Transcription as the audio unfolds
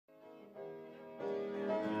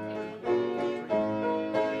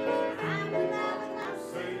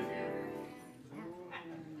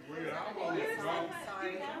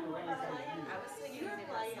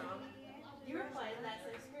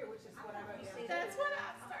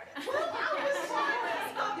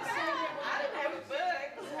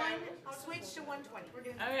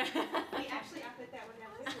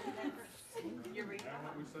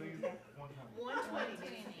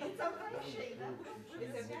So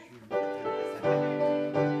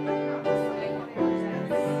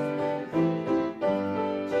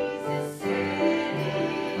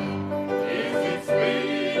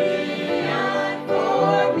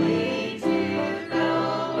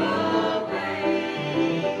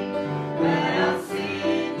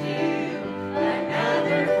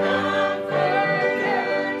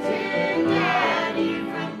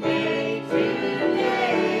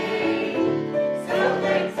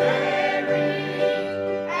let's hurry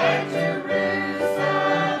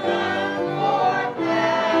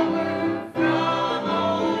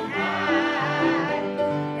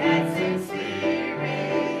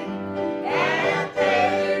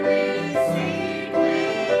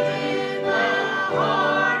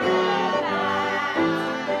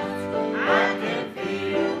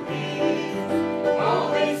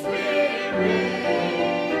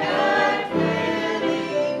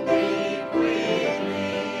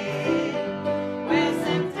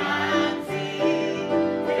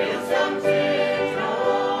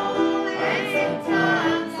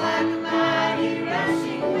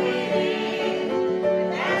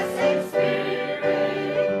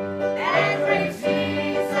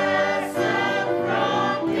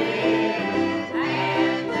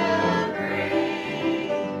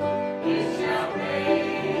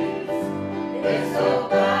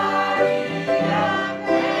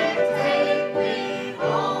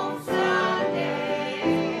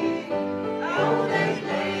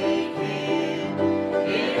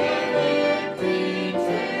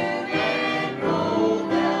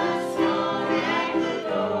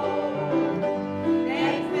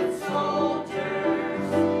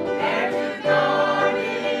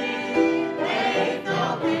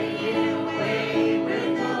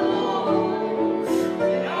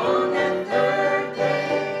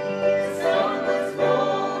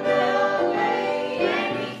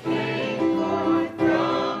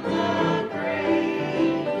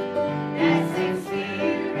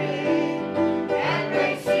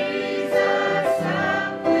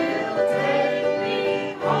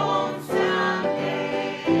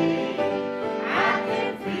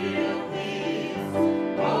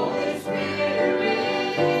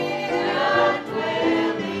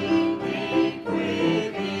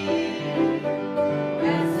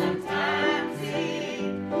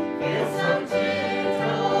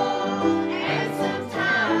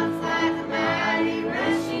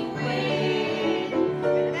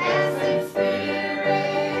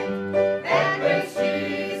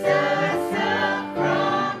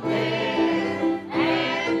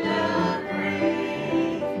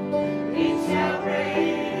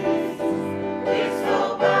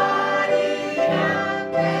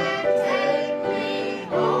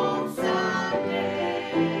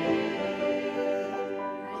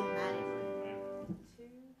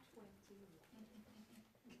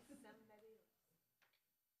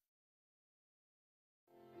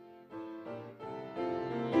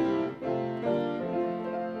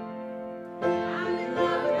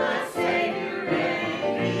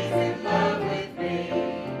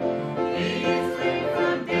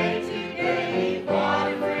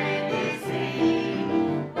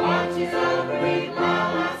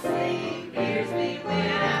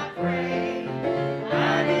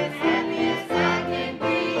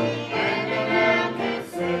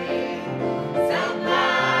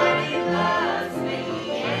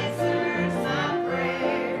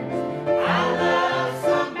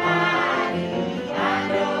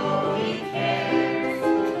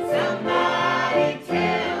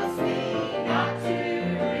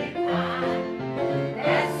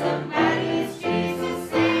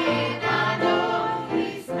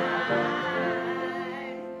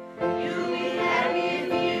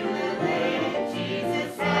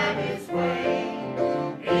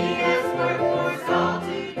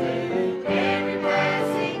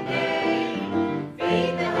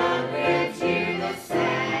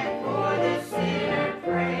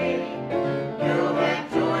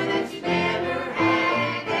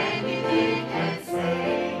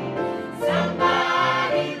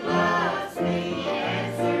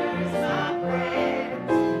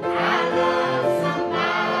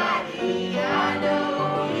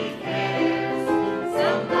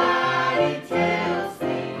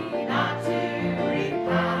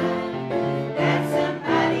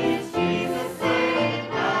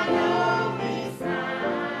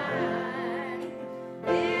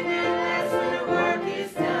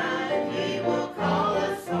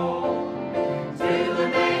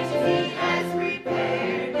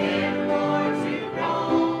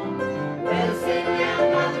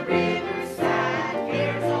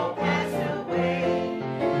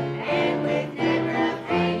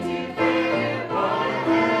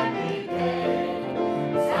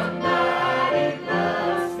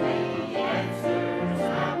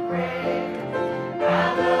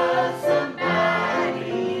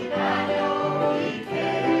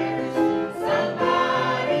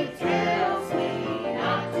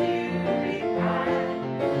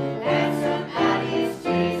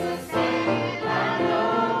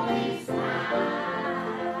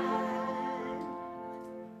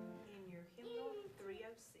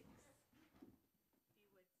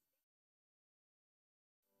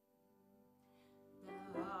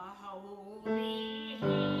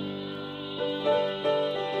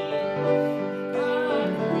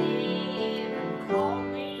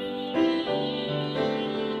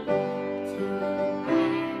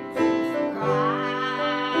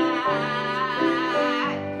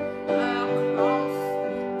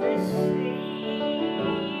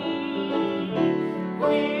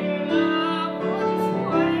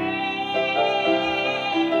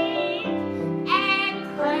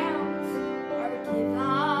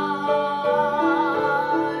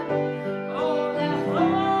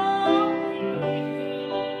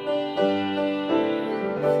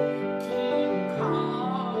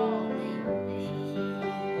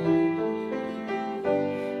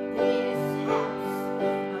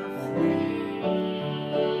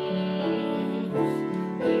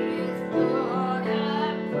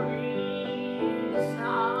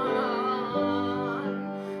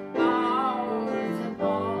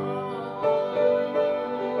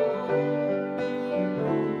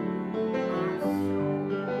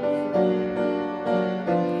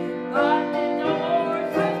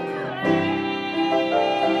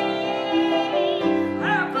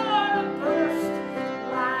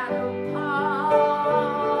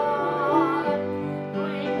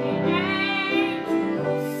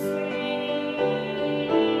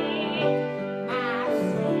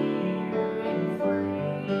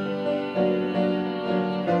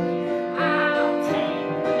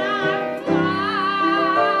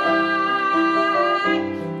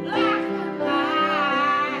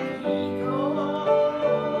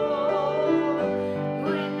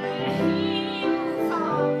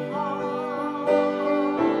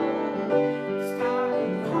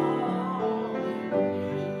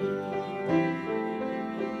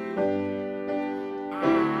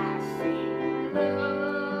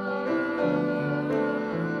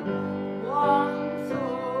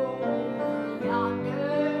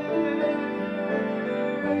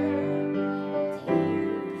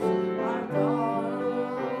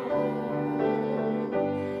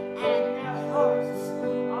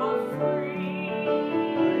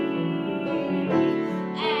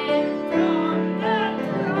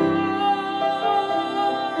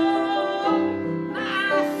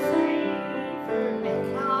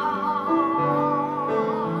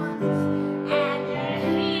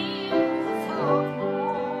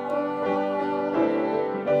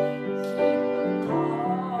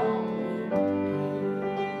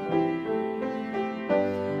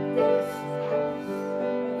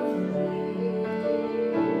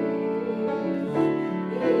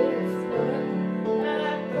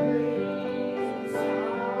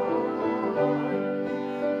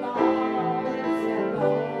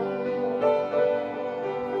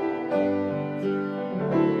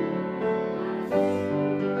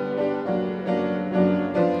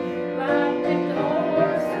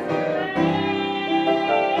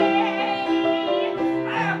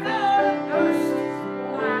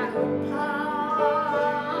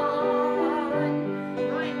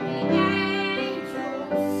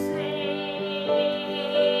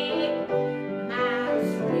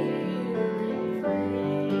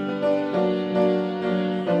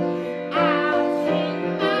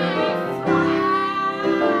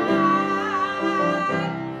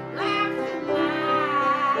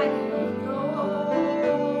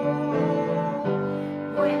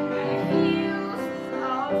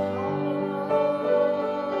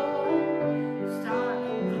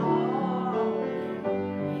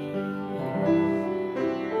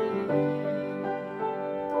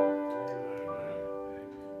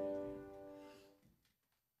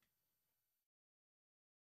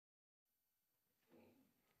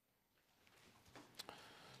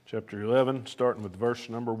Chapter 11, starting with verse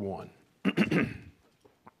number 1. And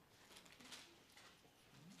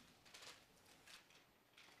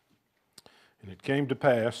it came to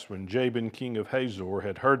pass, when Jabin king of Hazor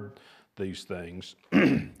had heard these things,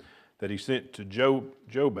 that he sent to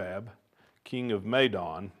Jobab king of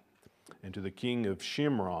Madon, and to the king of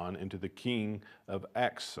Shimron, and to the king of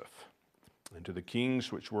Aksaph, and to the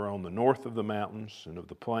kings which were on the north of the mountains, and of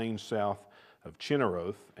the plains south of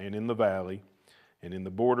Chinneroth, and in the valley, and in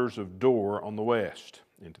the borders of Dor on the west,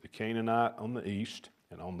 and to the Canaanite on the east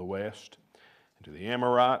and on the west, and to the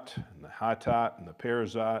Amorite, and the Hittite, and the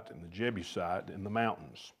Perizzite, and the Jebusite in the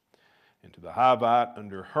mountains, and to the Hivite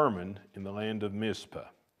under Hermon in the land of Mizpah.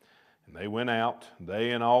 And they went out,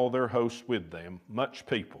 they and all their hosts with them, much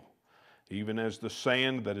people, even as the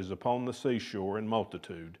sand that is upon the seashore in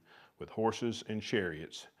multitude, with horses and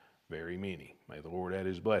chariots, very many. May the Lord add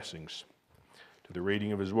his blessings to the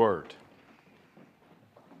reading of his word.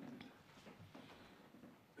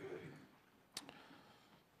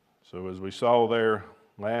 So as we saw there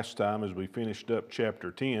last time, as we finished up chapter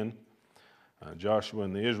 10, Joshua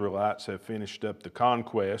and the Israelites have finished up the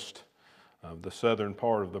conquest of the southern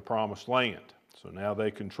part of the promised land. So now they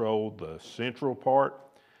control the central part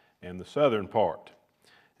and the southern part.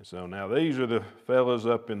 And so now these are the fellows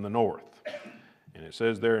up in the north. And it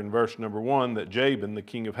says there in verse number 1 that Jabin, the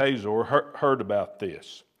king of Hazor, heard about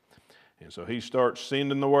this. And so he starts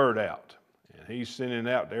sending the word out. And he's sending it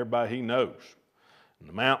out to everybody he knows. In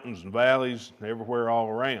the mountains and valleys, everywhere all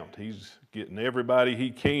around. He's getting everybody he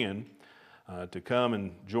can to come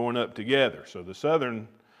and join up together. So the southern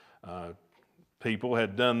people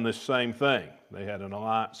had done this same thing. They had an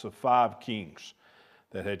alliance of 5 kings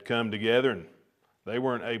that had come together, and they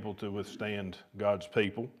weren't able to withstand God's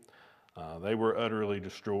people. They were utterly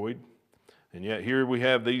destroyed. And yet here we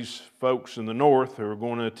have these folks in the north who are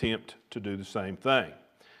going to attempt to do the same thing.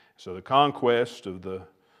 So the conquest of the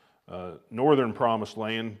northern promised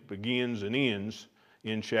land begins and ends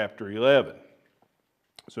in chapter 11.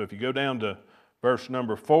 So if you go down to verse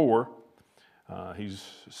number 4, he's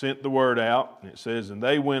sent the word out, and it says, and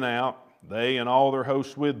they went out, they and all their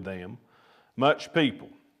hosts with them, much people,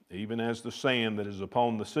 even as the sand that is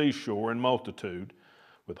upon the seashore in multitude,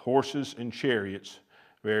 with horses and chariots,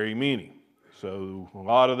 very many. So a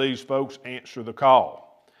lot of these folks answer the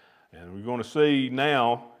call. And we're going to see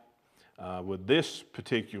now with this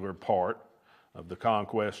particular part of the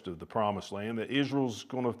conquest of the promised land that Israel's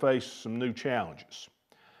going to face some new challenges.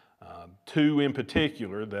 2 in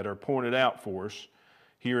particular that are pointed out for us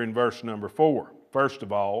here in verse number 4. First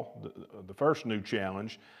of all, the first new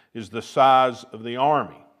challenge is the size of the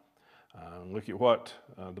army. Look at what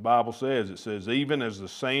the Bible says. It says, even as the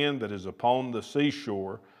sand that is upon the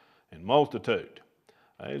seashore in multitude.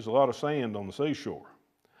 There's a lot of sand on the seashore.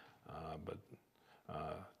 But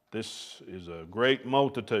this is a great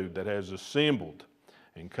multitude that has assembled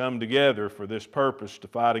and come together for this purpose to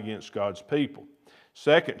fight against God's people.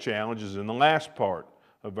 Second challenge is in the last part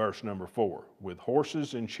of verse number 4, with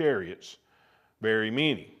horses and chariots, very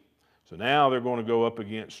many. So now they're going to go up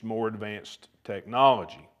against more advanced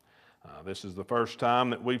technology. This is the first time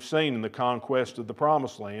that we've seen in the conquest of the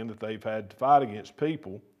promised land that they've had to fight against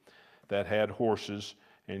people that had horses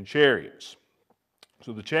and chariots.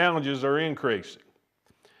 So the challenges are increasing.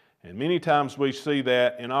 And many times we see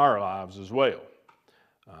that in our lives as well.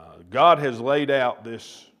 God has laid out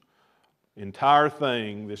this entire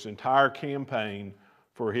thing, this entire campaign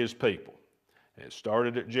for his people. It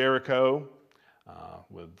started at Jericho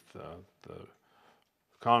with the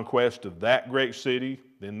conquest of that great city.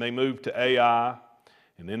 Then they moved to Ai,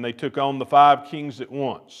 and then they took on the 5 kings at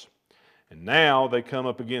once. And now they come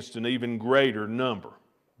up against an even greater number,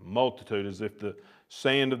 multitude, as if the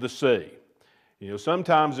sand of the sea. You know,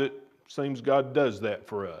 sometimes it seems God does that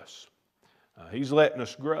for us. He's letting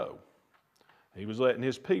us grow. He was letting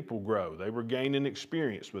his people grow. They were gaining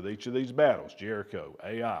experience with each of these battles, Jericho,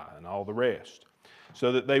 Ai, and all the rest,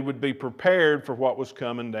 so that they would be prepared for what was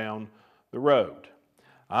coming down the road.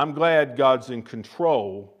 I'm glad God's in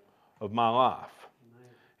control of my life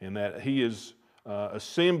and that he is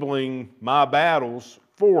assembling my battles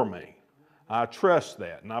for me. I trust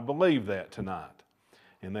that and I believe that tonight,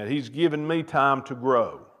 and that he's given me time to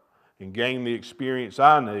grow and gain the experience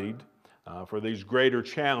I need for these greater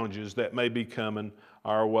challenges that may be coming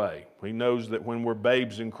our way. He knows that when we're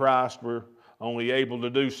babes in Christ, we're only able to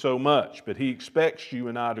do so much, but he expects you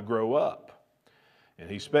and I to grow up. And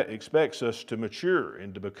he expects us to mature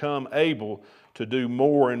and to become able to do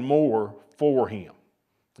more and more for him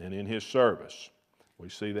and in his service. We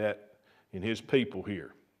see that in his people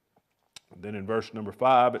here. And then in verse number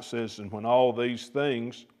 5 it says, and when all these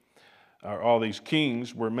things all these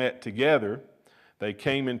kings were met together. They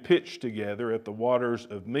came and pitched together at the waters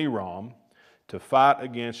of Merom to fight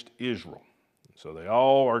against Israel. So they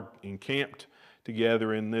all are encamped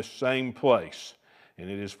together in this same place, and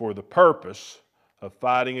it is for the purpose of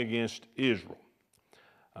fighting against Israel.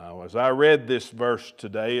 As I read this verse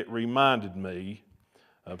today, it reminded me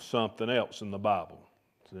of something else in the Bible.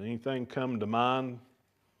 Does anything come to mind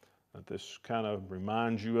that this kind of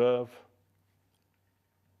reminds you of?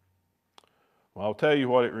 Well, I'll tell you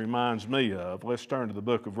what it reminds me of. Let's turn to the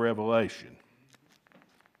book of Revelation.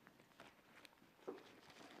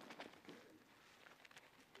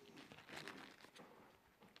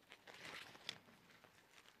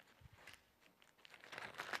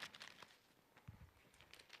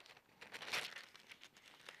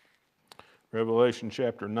 Revelation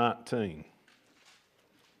chapter 19.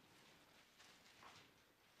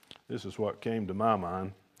 This is what came to my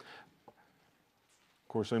mind. Of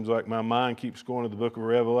course, it seems like my mind keeps going to the book of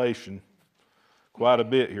Revelation quite a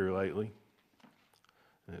bit here lately.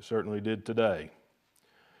 And it certainly did today.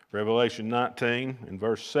 Revelation 19 and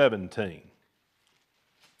verse 17.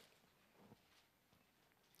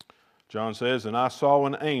 John says, "And I saw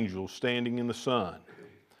an angel standing in the sun.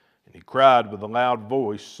 And he cried with a loud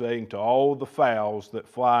voice, saying to all the fowls that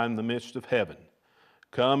fly in the midst of heaven,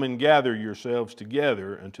 Come and gather yourselves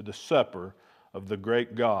together unto the supper of the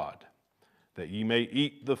great God, that ye may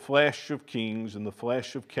eat the flesh of kings, and the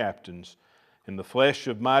flesh of captains, and the flesh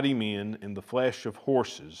of mighty men, and the flesh of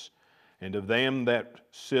horses, and of them that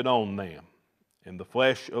sit on them, and the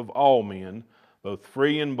flesh of all men, both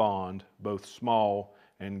free and bond, both small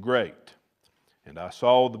and great. And I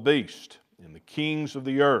saw the beast, and the kings of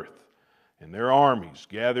the earth, and their armies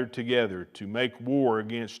gathered together to make war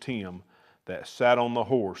against him that sat on the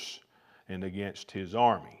horse, and against his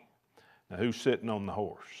army." Now, who's sitting on the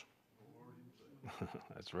horse?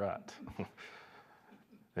 That's right.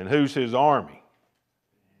 And who's his army?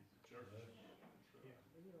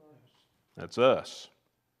 That's us.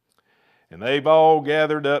 And they've all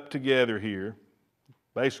gathered up together here,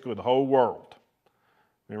 basically the whole world.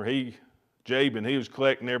 Remember, Jabin, he was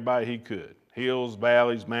collecting everybody he could. Hills,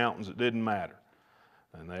 valleys, mountains, it didn't matter.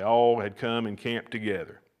 And they all had come and camped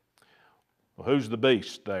together. Well, who's the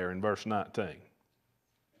beast there in verse 19?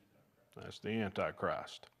 That's the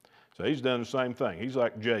Antichrist. So he's done the same thing. He's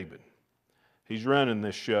like Jabin. He's running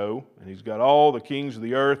this show, and he's got all the kings of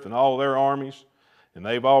the earth and all their armies, and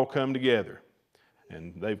they've all come together.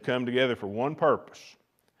 And they've come together for one purpose,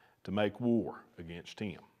 to make war against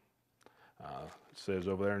him. It says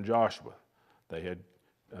over there in Joshua, they had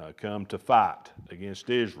come to fight against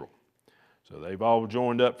Israel. So they've all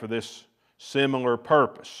joined up for this similar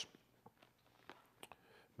purpose.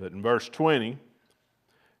 But in verse 20, it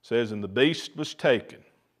says, "And the beast was taken,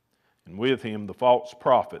 and with him the false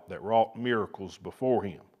prophet that wrought miracles before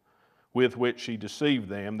him, with which he deceived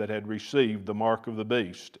them that had received the mark of the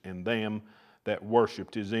beast, and them that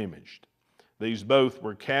worshipped his image. These both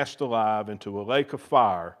were cast alive into a lake of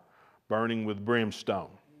fire, burning with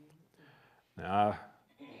brimstone." Now,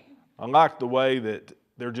 I like the way that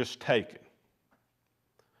they're just taken.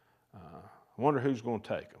 I wonder who's going to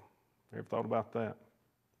take them. Ever thought about that?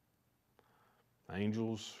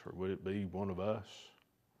 Angels, or would it be one of us?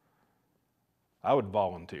 I would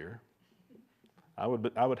volunteer. I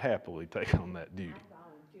would happily take on that duty. I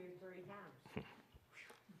volunteered 3 times.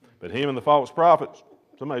 But him and the false prophets,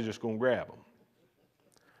 somebody's just going to grab them.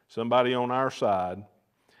 Somebody on our side,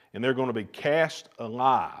 and they're going to be cast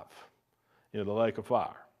alive into the lake of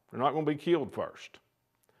fire. They're not going to be killed first.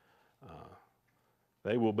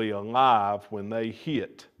 They will be alive when they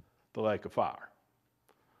hit the lake of fire.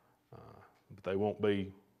 But they won't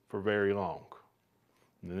be for very long.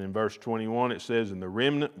 And then in verse 21 it says, "And the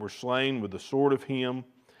remnant were slain with the sword of him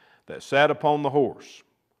that sat upon the horse,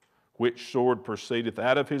 which sword proceedeth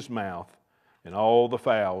out of his mouth, and all the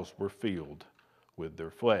fowls were filled with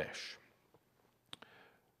their flesh."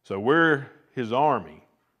 So we're his army,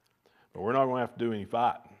 but we're not going to have to do any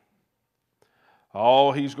fighting.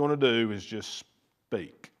 All he's going to do is just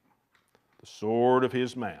speak the sword of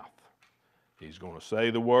his mouth. He's going to say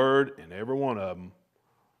the word, and every one of them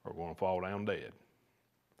are going to fall down dead.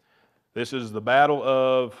 This is the battle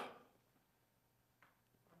of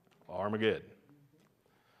Armageddon.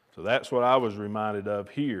 So that's what I was reminded of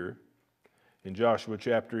here in Joshua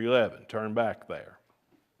chapter 11. Turn back there.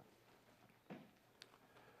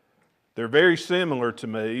 They're very similar to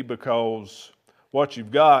me because what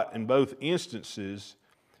you've got in both instances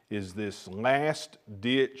is this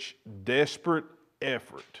last-ditch, desperate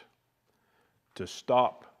effort to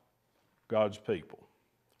stop God's people,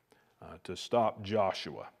 to stop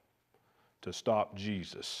Joshua, to stop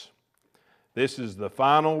Jesus. This is the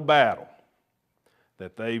final battle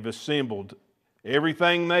that they've assembled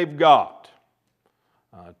everything they've got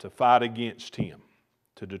to fight against him,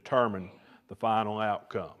 to determine the final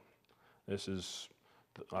outcome. This is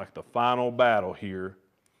like the final battle here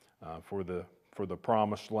for the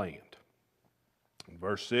promised land. In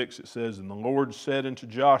verse 6 it says, "And the Lord said unto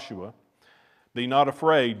Joshua, Be not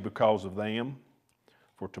afraid because of them,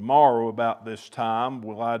 for tomorrow about this time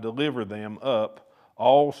will I deliver them up,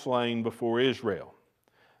 all slain before Israel.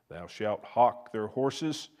 Thou shalt hock their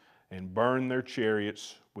horses and burn their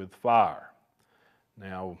chariots with fire."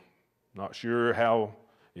 Now, not sure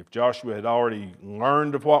if Joshua had already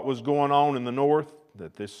learned of what was going on in the north,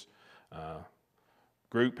 that this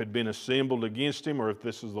group had been assembled against him, or if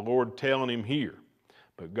this is the Lord telling him here.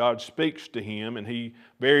 But God speaks to him, and he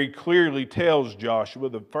very clearly tells Joshua,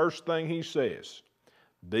 the first thing he says,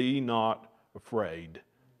 "Be not afraid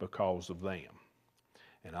because of them."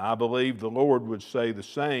 And I believe the Lord would say the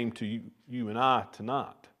same to you and I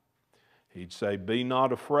tonight. He'd say, "Be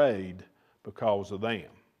not afraid because of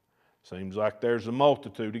them." Seems like there's a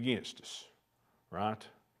multitude against us, right?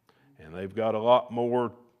 And they've got a lot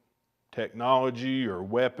more technology or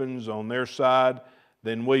weapons on their side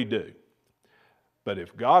than we do. But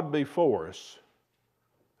if God be for us,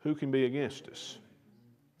 who can be against us?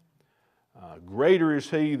 Greater is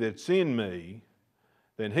he that's in me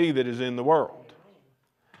than he that is in the world.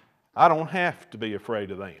 I don't have to be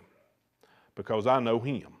afraid of them because I know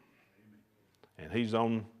him. And he's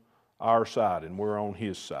on our side and we're on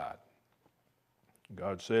his side.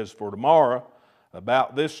 God says, "For tomorrow,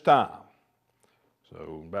 about this time,"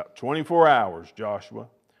 so about 24 hours, Joshua,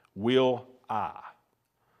 "will I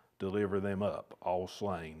deliver them up, all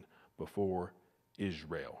slain before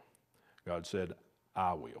Israel." God said,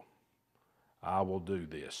 "I will. I will do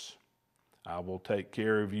this. I will take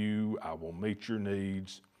care of you. I will meet your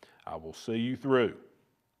needs. I will see you through."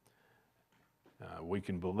 We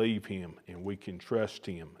can believe him and we can trust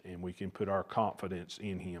him and we can put our confidence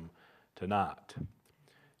in him tonight.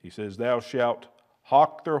 He says, "Thou shalt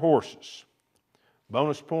hock their horses."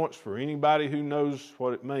 Bonus points for anybody who knows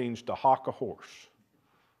what it means to hock a horse.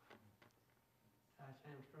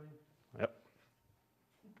 Yep.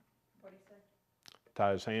 What do you say?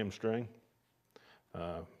 Tie his hamstring.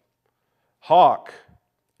 Hock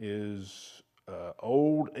is an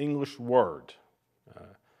old English word.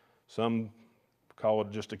 Some call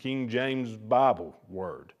it just a King James Bible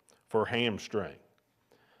word for hamstring.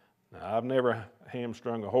 Now, I've never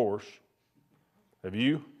hamstrung a horse. Have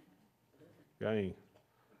you? Got any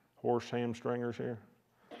horse hamstringers here?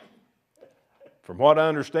 From what I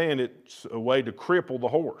understand, it's a way to cripple the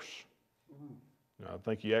horse. I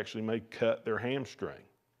think you actually may cut their hamstring.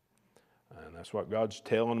 And that's what God's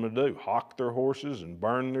telling them to do. Hock their horses and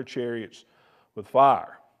burn their chariots with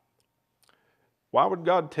fire. Why would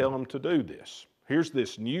God tell them to do this? Here's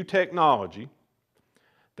this new technology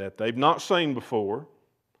that they've not seen before,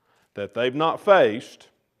 that they've not faced.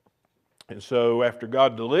 And so after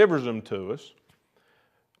God delivers them to us,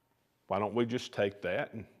 why don't we just take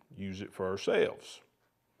that and use it for ourselves?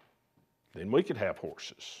 Then we could have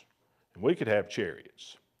horses and we could have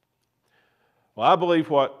chariots. Well, I believe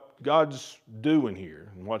what God's doing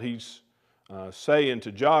here and what he's saying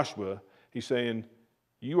to Joshua, he's saying,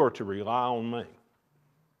 you are to rely on me.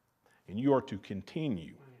 And you are to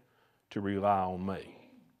continue to rely on me.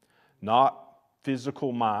 Not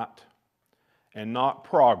physical might and not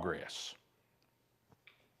progress.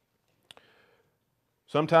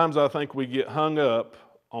 Sometimes I think we get hung up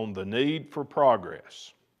on the need for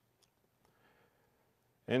progress.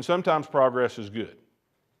 And sometimes progress is good.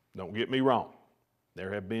 Don't get me wrong.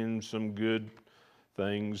 There have been some good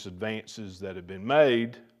things, advances that have been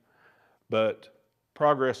made, but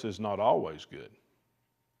progress is not always good.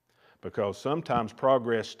 Because sometimes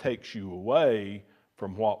progress takes you away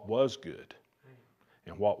from what was good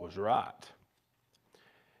and what was right.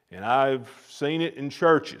 And I've seen it in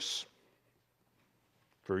churches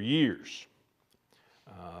for years.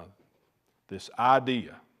 This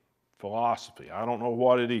idea, philosophy, I don't know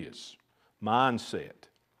what it is, mindset.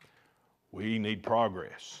 We need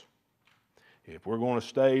progress. If we're going to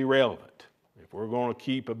stay relevant, if we're going to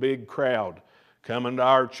keep a big crowd coming to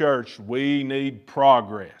our church, we need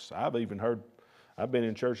progress. I've been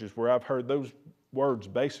in churches where I've heard those words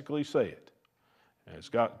basically said. And it's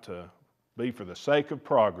got to be for the sake of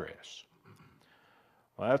progress.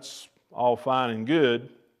 Well, that's all fine and good.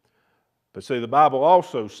 But see, the Bible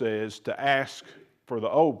also says to ask for the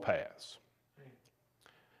old paths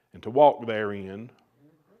and to walk therein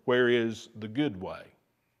where is the good way.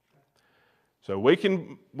 So we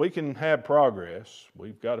can have progress.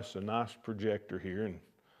 We've got us a nice projector here, and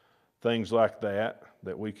things like that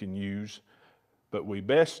we can use. But we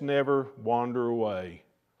best never wander away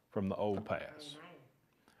from the old paths.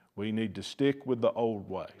 We need to stick with the old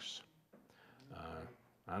ways.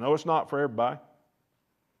 I know it's not for everybody,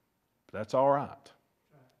 but that's all right.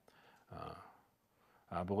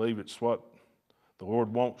 I believe it's what the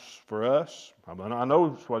Lord wants for us. I mean, I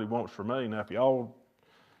know it's what He wants for me. Now, if y'all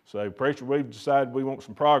say, "Preacher, we've decided we want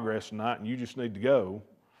some progress tonight and you just need to go,"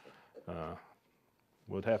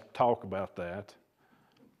 we'll have to talk about that.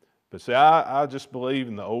 But see, I just believe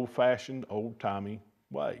in the old-fashioned, old-timey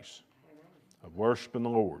ways of worshiping the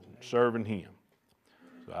Lord and serving Him.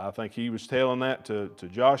 So I think He was telling that to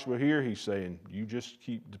Joshua here. He's saying, you just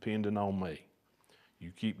keep depending on me.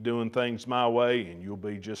 You keep doing things my way and you'll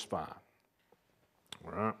be just fine.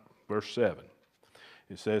 All right, verse 7.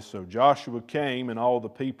 It says, "So Joshua came and all the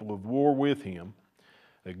people of war with him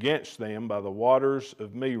against them by the waters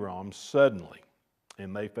of Merom suddenly,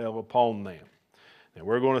 and they fell upon them." And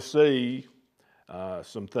we're going to see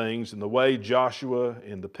some things in the way Joshua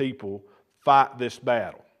and the people fight this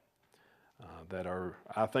battle that are,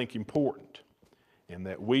 I think, important and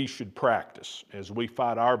that we should practice as we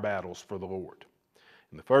fight our battles for the Lord.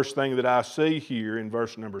 And the first thing that I see here in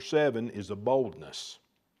verse number 7 is a boldness.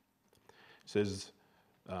 It says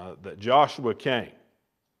that Joshua came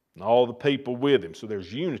and all the people with him. So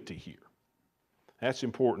there's unity here. That's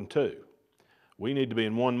important too. We need to be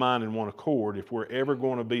in one mind and one accord if we're ever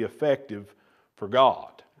going to be effective for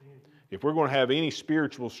God. If we're going to have any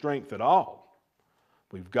spiritual strength at all,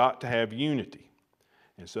 we've got to have unity.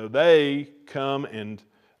 And so they come and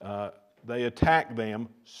they attack them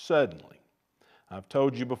suddenly. I've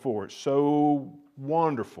told you before, it's so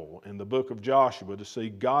wonderful in the book of Joshua to see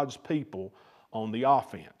God's people on the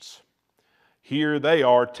offense. Here they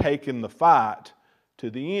are taking the fight to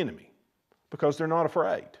the enemy because they're not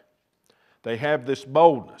afraid. They have this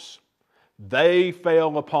boldness. They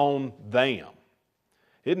fell upon them.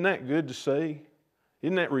 Isn't that good to see?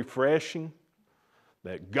 Isn't that refreshing?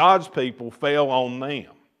 That God's people fell on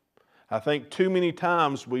them. I think too many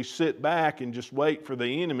times we sit back and just wait for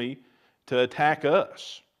the enemy to attack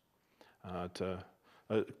us,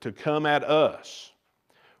 to come at us.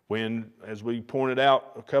 When, as we pointed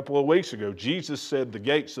out a couple of weeks ago, Jesus said the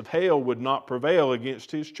gates of hell would not prevail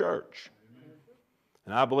against His church.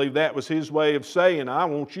 And I believe that was His way of saying, I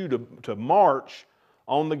want you to march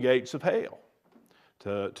on the gates of hell,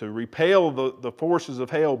 to repel the forces of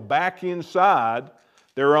hell back inside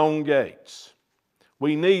their own gates.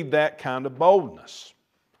 We need that kind of boldness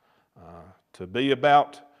to be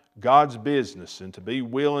about God's business and to be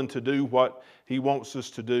willing to do what He wants us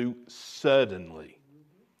to do suddenly.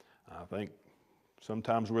 I think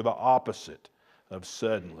sometimes we're the opposite of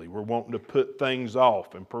suddenly. We're wanting to put things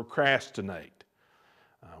off and procrastinate.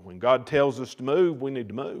 When God tells us to move, we need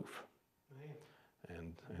to move.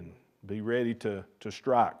 And be ready to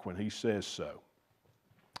strike when He says so.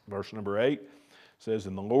 Verse number 8 says,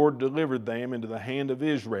 "And the Lord delivered them into the hand of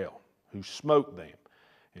Israel, who smote them,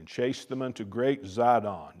 and chased them unto great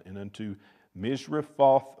Zidon, and unto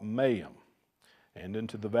Misrephoth-Maim, and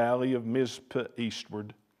into the valley of Mizpah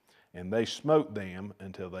eastward. And they smote them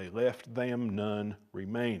until they left them none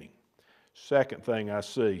remaining." Second thing I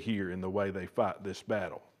see here in the way they fight this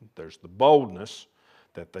battle, there's the boldness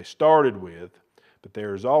that they started with, but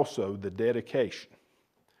there is also the dedication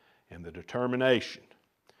and the determination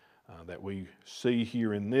that we see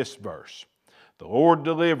here in this verse. The Lord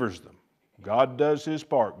delivers them. God does His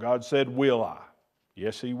part. God said, "Will I?"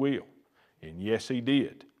 Yes, He will. And yes, He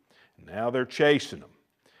did. And now they're chasing them.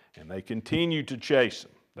 And they continue to chase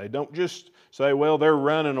them. They don't just say, well, they're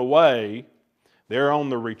running away. They're on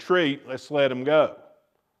the retreat. Let's let them go.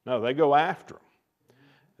 No, they go after them.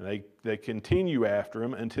 And they continue after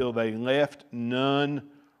them until they left none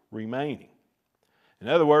remaining. In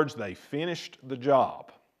other words, they finished the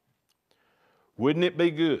job. Wouldn't it be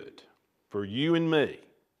good for you and me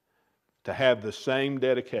to have the same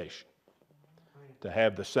dedication, to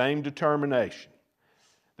have the same determination,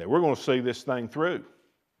 that we're going to see this thing through,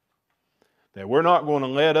 that we're not going to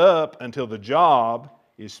let up until the job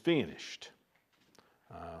is finished.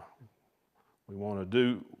 We want to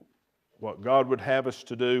do what God would have us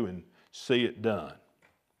to do and see it done.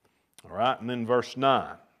 All right, and then verse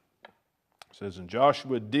 9 says, "And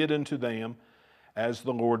Joshua did unto them as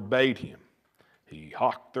the Lord bade him. He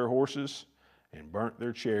hocked their horses and burnt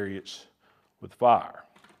their chariots with fire."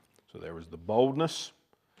 So there was the boldness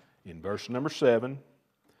in verse number 7,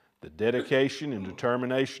 the dedication and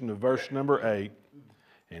determination of verse number 8,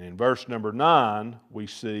 and in verse number 9 we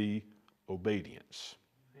see obedience.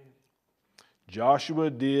 Joshua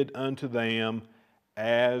did unto them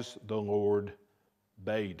as the Lord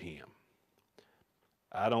bade him.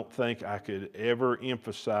 I don't think I could ever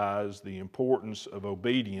emphasize the importance of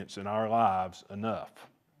obedience in our lives enough.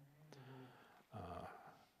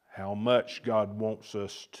 How much God wants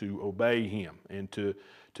us to obey Him and to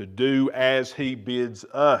do as He bids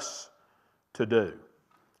us to do.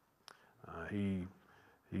 He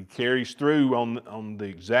carries through on the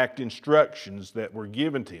exact instructions that were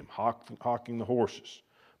given to Him, hawking the horses,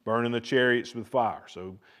 burning the chariots with fire.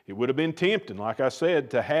 So it would have been tempting, like I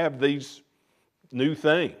said, to have these new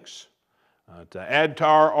things, to add to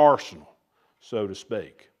our arsenal, so to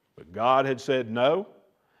speak. But God had said no,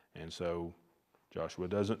 and so Joshua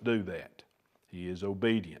doesn't do that. He is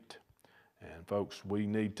obedient. And folks, we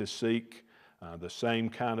need to seek the same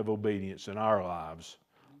kind of obedience in our lives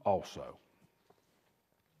also.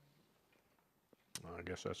 I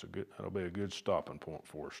guess that'll be a good stopping point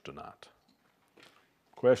for us tonight.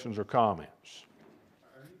 Questions or comments?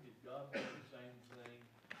 Ernie, did God do the same thing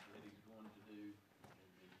that He's going to do in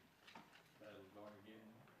the Battle of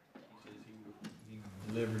Armageddon? He says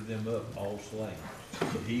He delivered them up all slain.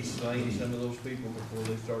 Did He slain some of those people before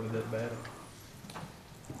they started that battle?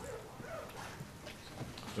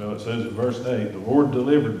 So it says in verse 8, the Lord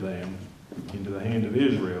delivered them into the hand of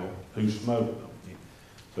Israel, who smote them.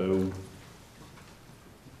 So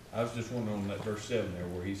I was just wondering on that verse 7 there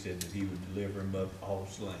where He said that He would deliver them up all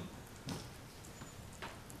slain.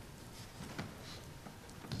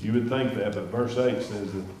 you would think that, but verse 8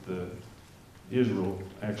 says that Israel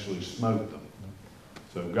actually smote them.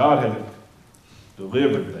 So God had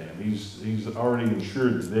delivered them. He's already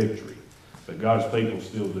ensured the victory. But God's people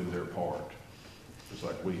still do their part, just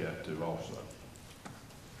like we have to also.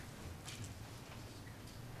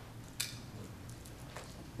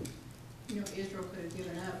 You know, Israel could have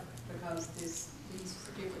given up because these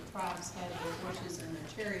particular tribes had their horses and their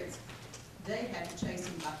chariots. They had to chase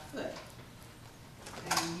them by foot.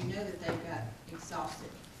 And you know that they got exhausted.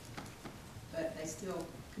 But they still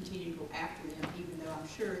continued to go after them, even though I'm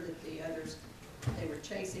sure that the others they were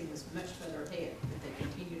chasing was much further ahead, but they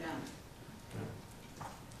continued on.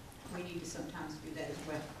 We need to sometimes do that as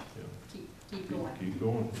well. Yeah. Keep going. Keep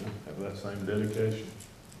going. Yeah. Have that same dedication.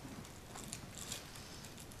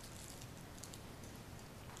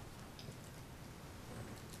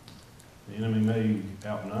 The enemy may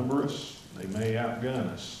outnumber us, they may outgun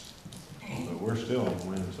us, but we're still on the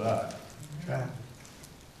winning side. Right.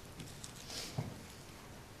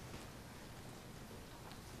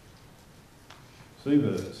 See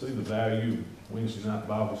the value of Wednesday night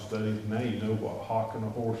Bible study. Now you know what hawking a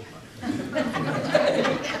horse means.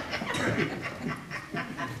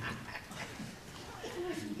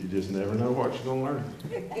 You just never know what you're going to learn.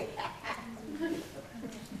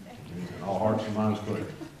 And all hearts and minds clear.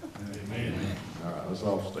 Amen. All right, let's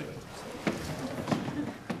all stand.